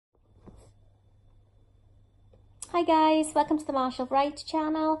Hi guys, welcome to the Marshall Bright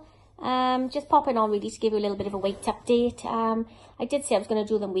channel. Just popping on really to give you a little bit of a weight update. I did say I was going to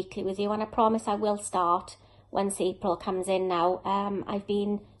do them weekly with you, and I promise I will start once April comes in now. I've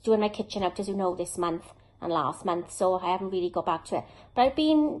been doing my kitchen out, as you know, this month and last month, so I haven't really got back to it. But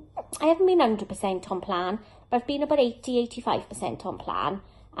I haven't been 100% on plan, but I've been about 80-85% on plan,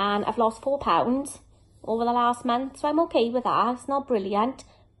 and I've lost 4 pounds over the last month, so I'm okay with that. It's not brilliant,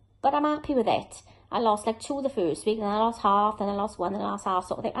 but I'm happy with it. I lost like 2 the first week, and then I lost half, then I lost 1, and I lost half,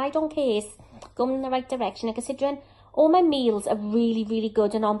 sort of thing. I don't care, it's going in the right direction. And considering all my meals are really, really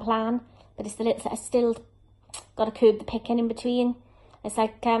good and on plan, but it's the little, I still got to curb the picking in between. It's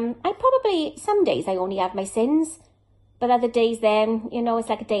like, I probably, some days I only have my sins, but other days then, you know, it's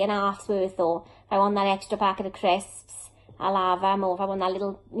like a day and a half's worth, or if I want that extra packet of crisps, I'll have them, or if I want that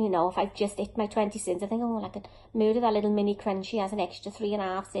little, you know, if I've just hit my 20 sins, I think, oh, I could murder that little mini crunchy as an extra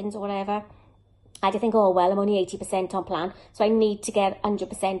 3.5 sins or whatever. I had to think, oh, well, I'm only 80% on plan, so I need to get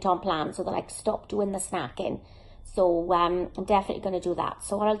 100% on plan so that I can stop doing the snacking. So I'm definitely going to do that.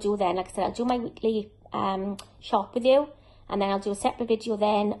 So what I'll do then, like I said, I'll do my weekly shop with you, and then I'll do a separate video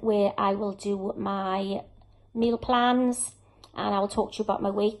then where I will do my meal plans, and I will talk to you about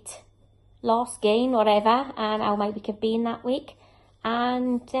my weight loss, gain, whatever, and how my week have been that week.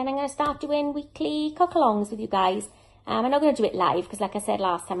 And then I'm going to start doing weekly cook-alongs with you guys. I'm not going to do it live because, like I said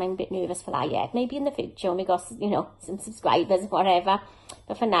last time, I'm a bit nervous for that yet. Maybe in the future when we got, you know, some subscribers, whatever.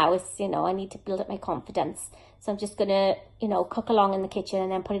 But for now, it's, you know, I need to build up my confidence. So I'm just going to, you know, cook along in the kitchen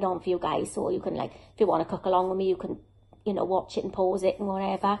and then put it on for you guys. So you can, like, if you want to cook along with me, you can, you know, watch it and pause it and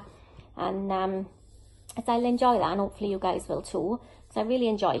whatever. And I'll enjoy that, and hopefully you guys will too. Because I really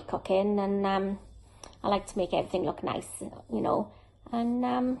enjoy cooking, and I like to make everything look nice, you know.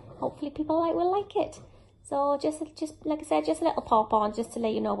 And hopefully people will like it. So just like I said, just a little pop on just to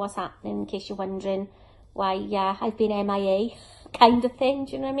let you know what's happening in case you're wondering why I've been MIA kind of thing,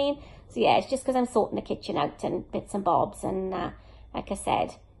 do you know what I mean? So yeah, it's just because I'm sorting the kitchen out and bits and bobs, and like I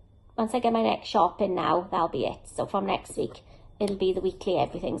said, once I get my next shopping now, that'll be it. So from next week, it'll be the weekly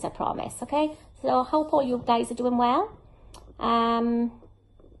everything's, I promise, okay? So I hope all you guys are doing well. How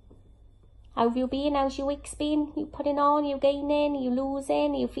have you been? How's your week's been? You putting on? You gaining? You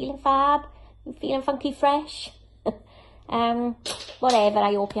losing? You feeling fab? You feeling funky fresh? Whatever,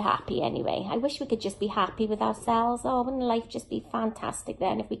 I hope you're happy anyway. I wish we could just be happy with ourselves. Oh, wouldn't life just be fantastic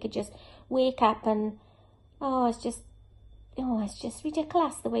then if we could just wake up and, it's just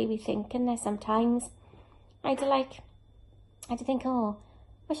ridiculous the way we think, isn't it, sometimes? I had to think,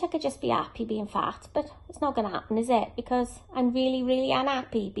 wish I could just be happy being fat, but it's not going to happen, is it? Because I'm really, really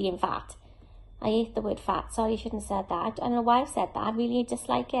unhappy being fat. I hate the word fat. Sorry, I shouldn't have said that. I don't know why I've said that. I really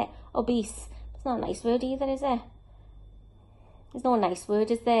dislike it. Obese. It's not a nice word either, is it? There's no nice word,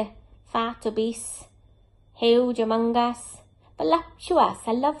 is there? Fat, obese, huge, humongous. Voluptuous.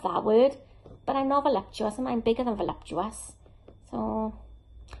 I love that word. But I'm not voluptuous. I'm bigger than voluptuous. So,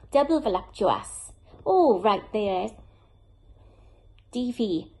 double voluptuous. Oh, right, there it is.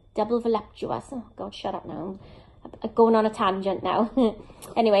 DV. Double voluptuous. Oh, God, shut up now. I'm going on a tangent now.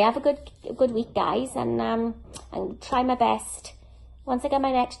 Anyway, have a good week, guys, and try my best. Once I get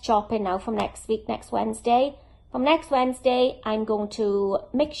my next shopping now from next week, next Wednesday. From next Wednesday, I'm going to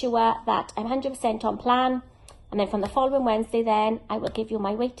make sure that I'm 100% on plan. And then from the following Wednesday then, I will give you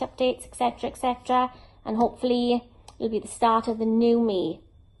my weight updates, etc., etc. And hopefully, it'll be the start of the new me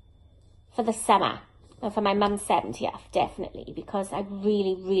for the summer. And for my mum's 70th, definitely. Because I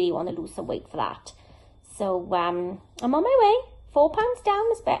really, really want to lose some weight for that. So, I'm on my way. 4 pounds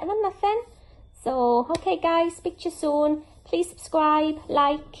down is better than nothing. So, okay, guys, speak to you soon. Please subscribe,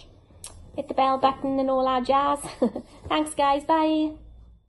 like, hit the bell button and all our jazz. Thanks, guys. Bye.